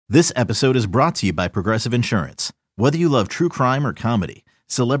This episode is brought to you by Progressive Insurance. Whether you love true crime or comedy,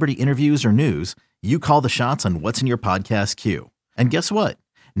 celebrity interviews or news, you call the shots on what's in your podcast queue. And guess what?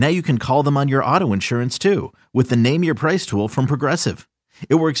 Now you can call them on your auto insurance too with the Name Your Price tool from Progressive.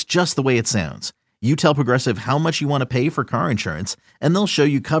 It works just the way it sounds. You tell Progressive how much you want to pay for car insurance, and they'll show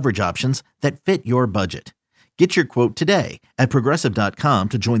you coverage options that fit your budget. Get your quote today at Progressive.com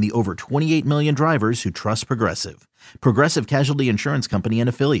to join the over 28 million drivers who trust Progressive. Progressive Casualty Insurance Company and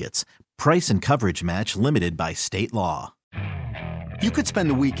Affiliates. Price and coverage match limited by state law. You could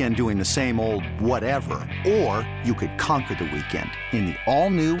spend the weekend doing the same old whatever, or you could conquer the weekend in the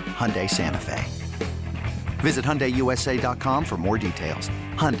all-new Hyundai Santa Fe. Visit HyundaiUSA.com for more details.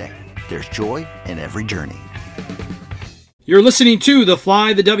 Hyundai, there's joy in every journey. You're listening to the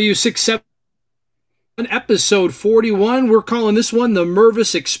Fly the W67 episode 41. We're calling this one the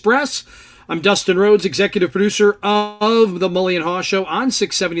Mervis Express. I'm Dustin Rhodes, executive producer of the Mully and Haw Show on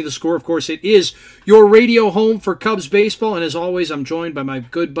 670 The Score. Of course, it is your radio home for Cubs baseball. And as always, I'm joined by my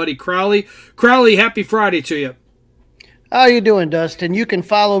good buddy Crowley. Crowley, happy Friday to you. How you doing, Dustin? You can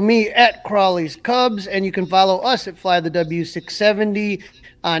follow me at Crawley's Cubs, and you can follow us at Fly the W670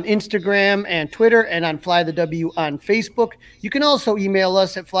 on Instagram and Twitter, and on Fly the W on Facebook. You can also email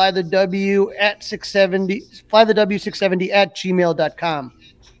us at flythew at 670, flythew670 at gmail.com.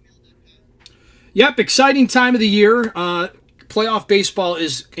 Yep, exciting time of the year. Playoff baseball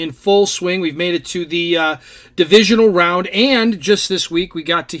is in full swing. We've made it to the divisional round, and just this week we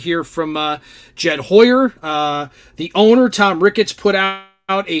got to hear from Jed Hoyer. The owner, Tom Ricketts, put out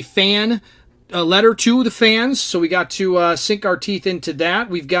a letter to the fans, so we got to sink our teeth into that.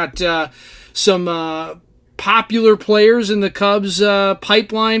 We've got some popular players in the Cubs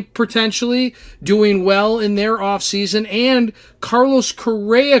pipeline potentially doing well in their offseason, and Carlos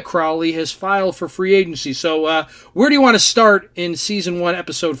Correa, Crowley, has filed for free agency. So where do you want to start in Season 1,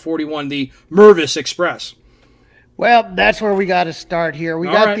 Episode 41, the Mervis Express? Well, that's where we got to start here. We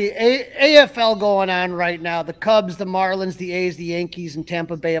got the AFL going on right now. The Cubs, the Marlins, the A's, the Yankees, and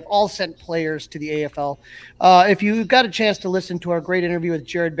Tampa Bay have all sent players to the AFL. If you got a chance to listen to our great interview with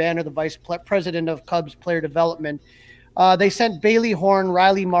Jared Banner, the vice president of Cubs player development, they sent Bailey Horn,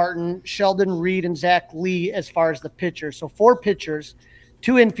 Riley Martin, Sheldon Reed, and Zach Lee as far as the pitchers. So 4 pitchers,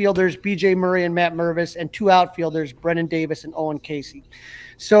 2 infielders, BJ Murray and Matt Mervis, and 2 outfielders, Brennan Davis and Owen Casey.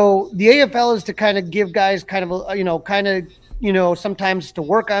 So the AFL is to kind of give guys sometimes to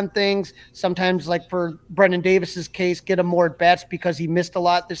work on things. Sometimes, like for Brennan Davis's case, get him more at-bats because he missed a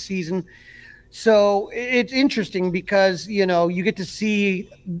lot this season. So it's interesting because, you get to see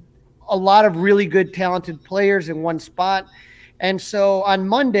a lot of really good, talented players in one spot. And so on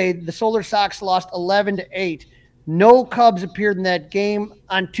Monday, the Solar Sox lost 11-8. No Cubs appeared in that game.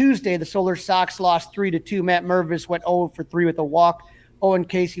 On Tuesday, the Solar Sox lost 3-2. Matt Mervis went 0 for 3 with a walk. Owen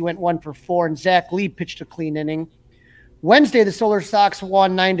Casey went 1 for 4, and Zach Lee pitched a clean inning. Wednesday, the Solar Sox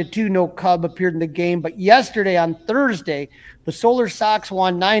won 9-2. No Cub appeared in the game. But yesterday, on Thursday, the Solar Sox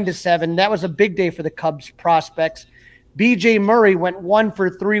won 9-7. That was a big day for the Cubs prospects. BJ Murray went 1 for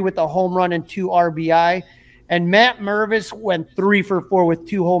 3 with a home run and 2 RBI. And Matt Mervis went 3 for 4 with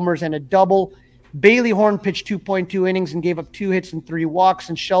 2 homers and a double. Bailey Horn pitched 2.2 innings and gave up 2 hits and 3 walks.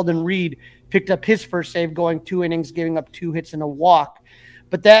 And Sheldon Reed picked up his first save, going 2 innings, giving up 2 hits and a walk.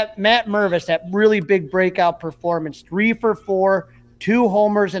 But that Matt Mervis, that really big breakout performance, 3 for 4, 2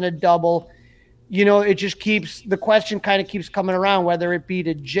 homers and a double. It just the question kind of keeps coming around, whether it be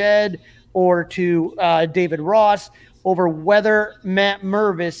to Jed or to David Ross, over whether Matt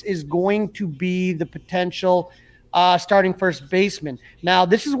Mervis is going to be the potential starting first baseman. Now,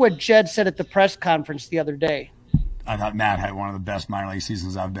 this is what Jed said at the press conference the other day. I thought Matt had one of the best minor league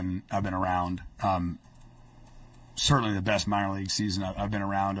seasons I've been around. Certainly the best minor league season I've been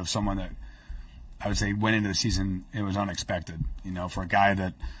around, of someone that I would say went into the season, it was unexpected. For a guy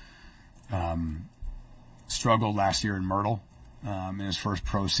that struggled last year in Myrtle in his first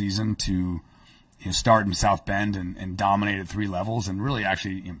pro season to start in South Bend and dominate at 3 levels and really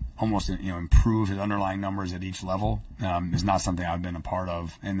actually almost improve his underlying numbers at each level is not something I've been a part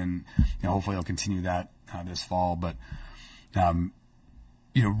of. And then hopefully he'll continue that this fall. But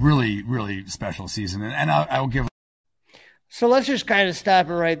really, really special season. And I will give. So let's just kind of stop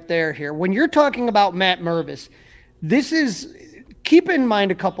it right there here. When you're talking about Matt Mervis, keep in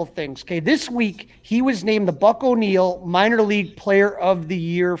mind a couple things. Okay, this week he was named the Buck O'Neil Minor League Player of the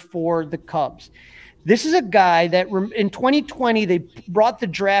Year for the Cubs. This is a guy that in 2020 they brought the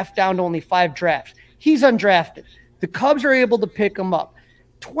draft down to only 5 drafts. He's undrafted. The Cubs are able to pick him up.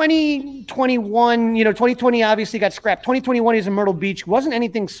 2021, 2020 obviously got scrapped. 2021 he's in Myrtle Beach. Wasn't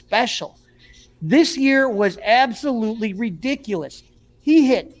anything special. This year was absolutely ridiculous. He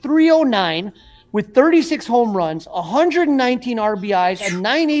hit 309 with 36 home runs, 119 RBIs, a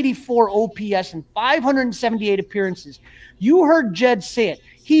 984 OPS, and 578 appearances. You heard Jed say it.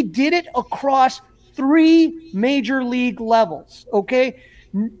 He did it across 3 major league levels, okay?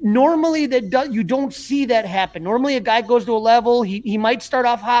 Normally you don't see that happen. Normally a guy goes to a level, he might start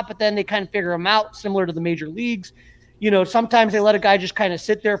off hot, but then they kind of figure him out, similar to the major leagues. Sometimes they let a guy just kind of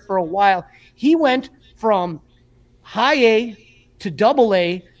sit there for a while. He went from high A to double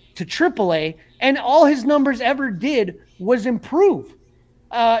A to triple A, and all his numbers ever did was improve.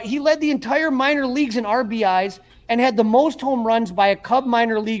 He led the entire minor leagues in RBIs and had the most home runs by a Cub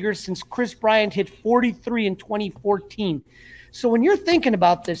minor leaguer since Chris Bryant hit 43 in 2014. So when you're thinking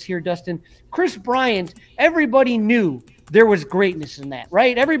about this here, Dustin, Chris Bryant, everybody knew there was greatness in that,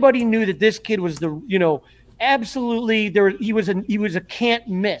 right? Everybody knew that this kid was absolutely there. He was a can't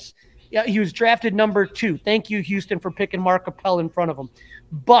miss. Yeah, he was drafted number 2. Thank you, Houston, for picking Mark Appel in front of him.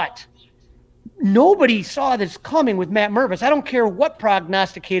 But nobody saw this coming with Matt Mervis. I don't care what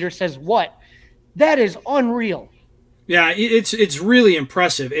prognosticator says what. That is unreal. Yeah, it's really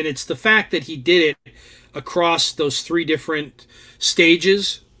impressive, and it's the fact that he did it across those 3 different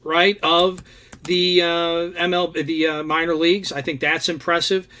stages, right, of the the minor leagues. I think that's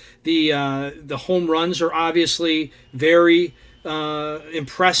impressive. The home runs are obviously very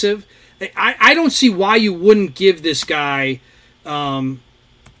impressive. I don't see why you wouldn't give this guy a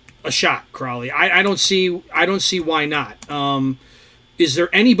shot, Crowley. I don't see why not. Is there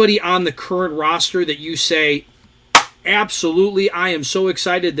anybody on the current roster that you say, absolutely, I am so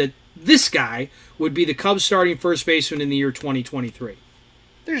excited that this guy would be the Cubs starting first baseman in the year 2023?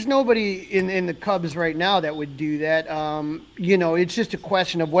 There's nobody in the Cubs right now that would do that. It's just a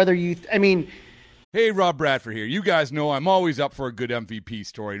question of whether Hey, Rob Bradford here. You guys know I'm always up for a good MVP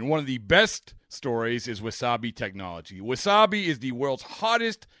story, and one of the best stories is Wasabi Technology. Wasabi is the world's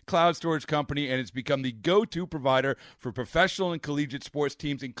hottest cloud storage company, and it's become the go-to provider for professional and collegiate sports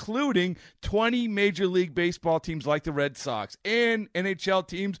teams, including 20 Major League Baseball teams like the Red Sox and NHL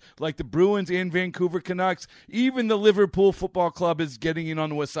teams like the Bruins and Vancouver Canucks. Even the Liverpool Football Club is getting in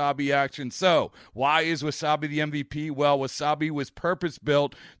on the Wasabi action. So, why is Wasabi the MVP? Well, Wasabi was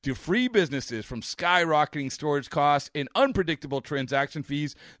purpose-built to free businesses from skyrocketing storage costs and unpredictable transaction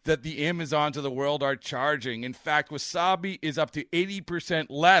fees that the Amazons of the world are charging. In fact, Wasabi is up to 80%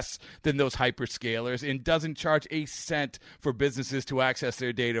 less than those hyperscalers and doesn't charge a cent for businesses to access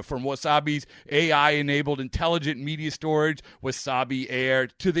their data. From Wasabi's AI-enabled intelligent media storage, Wasabi Air,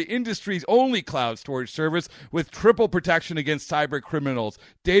 to the industry's only cloud storage service with triple protection against cyber criminals,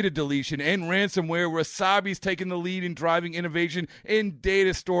 data deletion, and ransomware, Wasabi's taken the lead in driving innovation in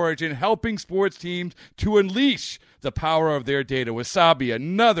data storage and helping sports teams to unleash the power of their data. Wasabi,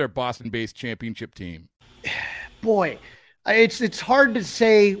 another Boston-based championship team. Boy, it's hard to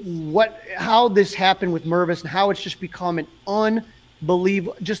say how this happened with Mervis and how it's just become an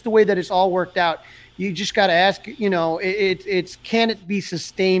unbelievable, just the way that it's all worked out. You just got to ask, it's can it be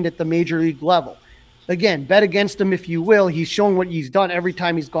sustained at the major league level? Again, bet against him if you will. He's shown what he's done every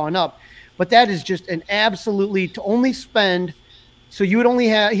time he's gone up, but that is just an absolutely to only spend. So he'd only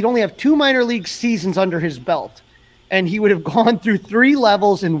have 2 minor league seasons under his belt, and he would have gone through 3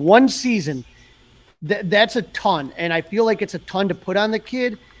 levels in 1 season. That's a ton, and I feel like it's a ton to put on the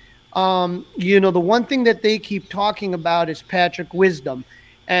kid. The one thing that they keep talking about is Patrick Wisdom,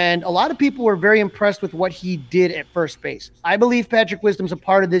 and a lot of people were very impressed with what he did at first base. I believe Patrick Wisdom's a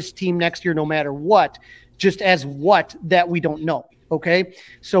part of this team next year no matter what, just as what that we don't know. Okay,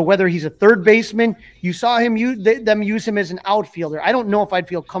 so whether he's a third baseman, you saw him use him as an outfielder. I don't know if I'd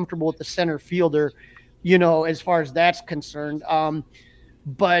feel comfortable with the center fielder, as far as that's concerned.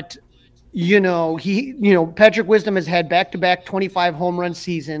 But Patrick Wisdom has had back-to-back 25 home run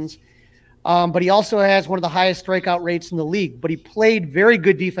seasons, but he also has one of the highest strikeout rates in the league. But he played very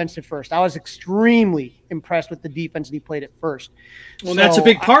good defense at first. I was extremely impressed with the defense that he played at first. Well, that's a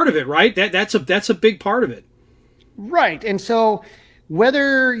big part of it, right? That's a big part of it. Right. And so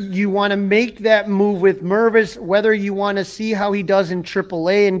whether you want to make that move with Mervis, whether you want to see how he does in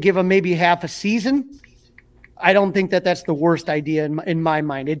AAA and give him maybe half a season, I don't think that that's the worst idea in my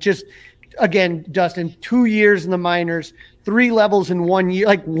mind. It just, again, Dustin, 2 years in the minors, 3 levels in 1 year,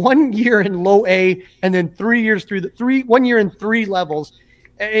 like 1 year in low A, and then 3 years through 1 year in 3 levels.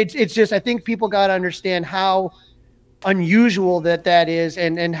 It's just, I think people got to understand how unusual that is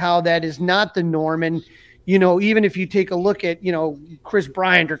and how that is not the norm. And, even if you take a look at, Chris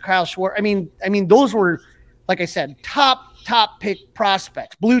Bryant or Kyle Schwarber, I mean, those were, like I said, top pick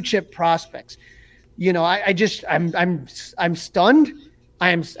prospects, blue chip prospects. I'm stunned.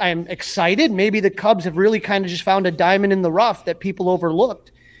 I'm excited. Maybe the Cubs have really kind of just found a diamond in the rough that people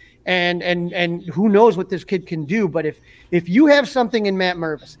overlooked. And who knows what this kid can do. But if you have something in Matt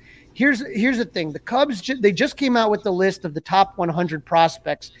Mervis, here's the thing. The Cubs, they just came out with the list of the top 100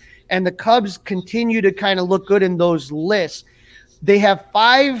 prospects, and the Cubs continue to kind of look good in those lists. They have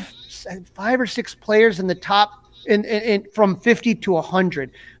five or six players in the top in from 50 to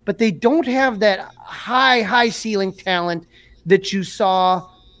 100, but they don't have that high ceiling talent that you saw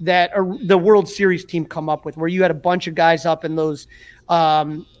that the World Series team come up with, where you had a bunch of guys up in those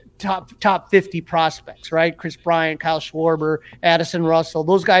top 50 prospects, right? Chris Bryant, Kyle Schwarber, Addison Russell,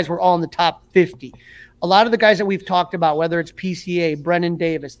 those guys were all in the top 50. A lot of the guys that we've talked about, whether it's PCA, Brennan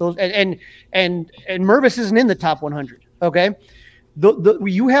Davis, those and Mervis isn't in the top 100. Okay.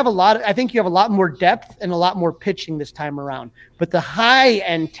 You have I think you have a lot more depth and a lot more pitching this time around, but the high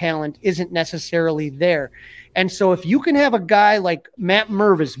end talent isn't necessarily there. And so if you can have a guy like Matt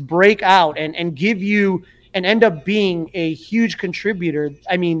Mervis break out and give you and end up being a huge contributor,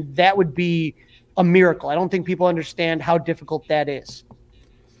 I mean, that would be a miracle. I don't think people understand how difficult that is.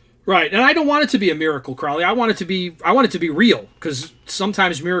 Right, and I don't want it to be a miracle, Crowley. I want it to be real, because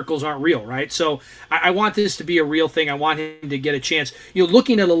sometimes miracles aren't real, right? So I want this to be a real thing. I want him to get a chance.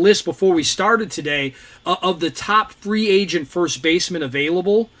 Looking at a list before we started today of the top free agent first baseman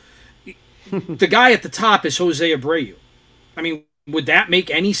available, the guy at the top is Jose Abreu. I mean, would that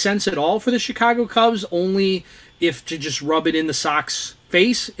make any sense at all for the Chicago Cubs? Only if to just rub it in the Sox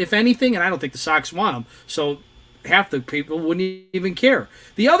face, if anything, and I don't think the Sox want him. So half the people wouldn't even care.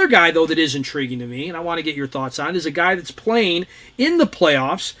 The other guy, though, that is intriguing to me, and I want to get your thoughts on, is a guy that's playing in the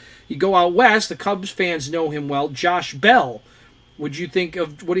playoffs. You go out west, the Cubs fans know him well, Josh Bell. What do you think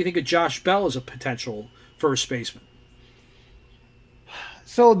of Josh Bell as a potential first baseman?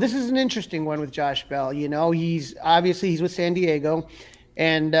 So this is an interesting one with Josh Bell. He's with San Diego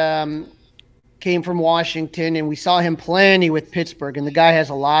and came from Washington, and we saw him plenty with Pittsburgh, and the guy has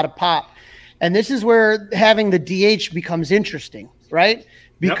a lot of pop. And this is where having the DH becomes interesting, right?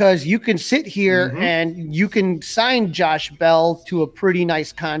 Because you can sit here and you can sign Josh Bell to a pretty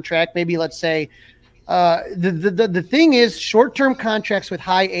nice contract. Maybe let's say the thing is short-term contracts with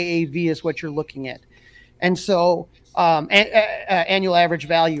high AAV is what you're looking at. And so annual average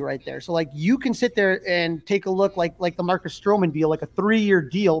value right there. So like you can sit there and take a look like the Marcus Stroman deal, like a 3-year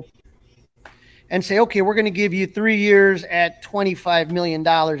deal, and say, okay, we're going to give you 3 years at $25 million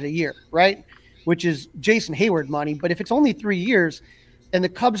a year, right? Which is Jason Hayward money. But if it's only 3 years and the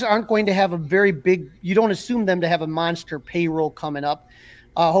Cubs aren't going to have you don't assume them to have a monster payroll coming up.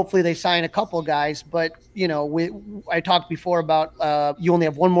 Hopefully they sign a couple guys, but I talked before about you only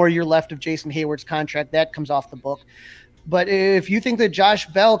have 1 more year left of Jason Hayward's contract. That comes off the book. But if you think that Josh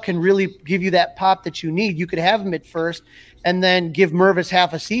Bell can really give you that pop that you need, you could have him at first and then give Mervis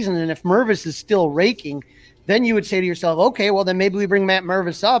half a season. And if Mervis is still raking, then you would say to yourself, okay, well then maybe we bring Matt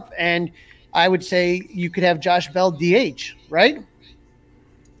Mervis up, and I would say you could have Josh Bell DH, right?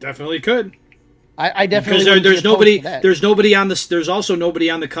 Definitely could. I definitely because there's also nobody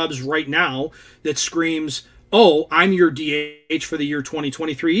on the Cubs right now that screams, "Oh, I'm your DH for the year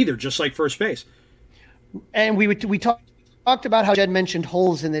 2023" either, just like first base. And we talked about how Jed mentioned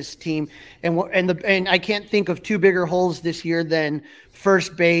holes in this team, and I can't think of 2 bigger holes this year than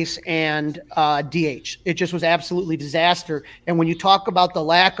first base and DH. It just was absolutely disaster. And when you talk about the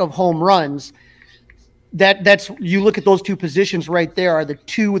lack of home runs, that's you look at those 2 positions right there are the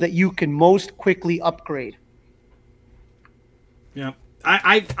 2 that you can most quickly upgrade. Yeah,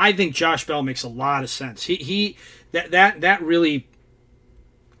 I think Josh Bell makes a lot of sense. That really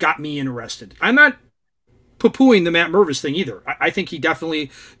got me interested. I'm not poo-pooing the Matt Mervis thing either. I think he definitely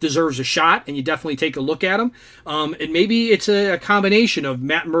deserves a shot, and you definitely take a look at him. And maybe it's a combination of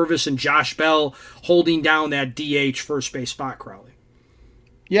Matt Mervis and Josh Bell holding down that DH first base spot, Crowley.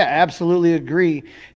 Yeah, absolutely agree.